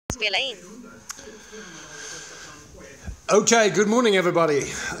Spela in. Okay, good morning everybody.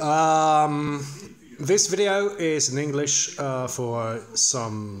 This video is in English for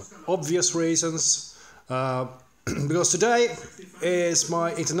some obvious reasons. Because today is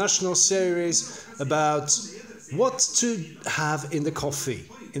my international series about what to have in the coffee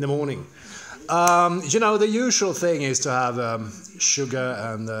in the morning. You know, the usual thing is to have sugar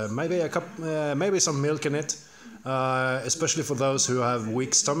and maybe a cup, maybe some milk in it, especially for those who have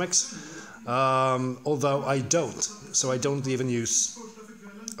weak stomachs. Although I don't, so I don't even use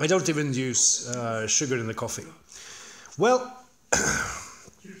sugar in the coffee. Well,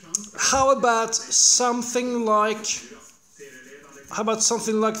 how about something like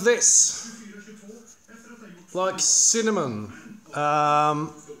this, like cinnamon?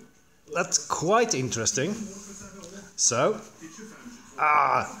 That's quite interesting. So,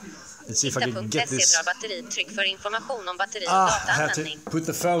 let's see if I can get this. I have to put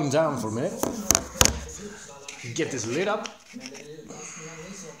the phone down for a minute. Get this lit up.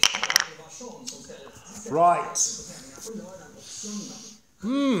 Right.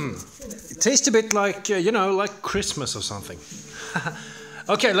 It tastes a bit like, you know, like Christmas or something.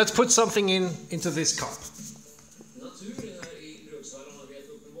 Okay, let's put something into this cup.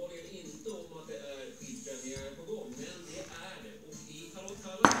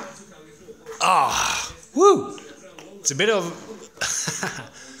 Woo! It's a bit of...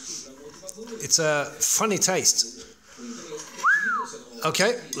 it's a funny taste.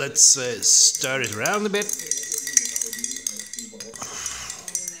 Okay, let's stir it around a bit.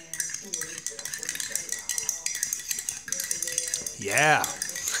 Yeah.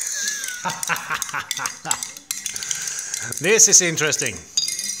 This is interesting.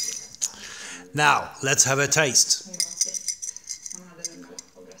 Now, let's have a taste.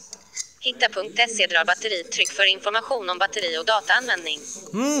 Hitta.se drar batteritryck för information om batteri- och dataanvändning.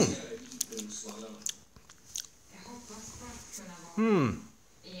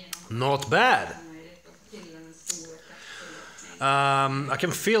 Not bad. I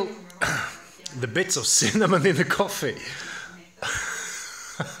can feel the bits of cinnamon in the coffee.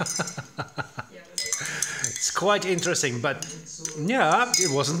 It's quite interesting, but yeah,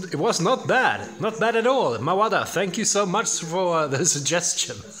 it was not bad. Not bad at all. Mawada, thank you so much for the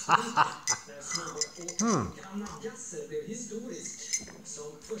suggestion.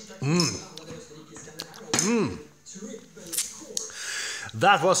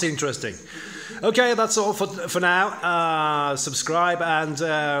 That was interesting. Okay, that's all for now. Subscribe and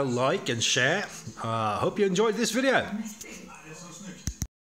like and share. Hope you enjoyed this video.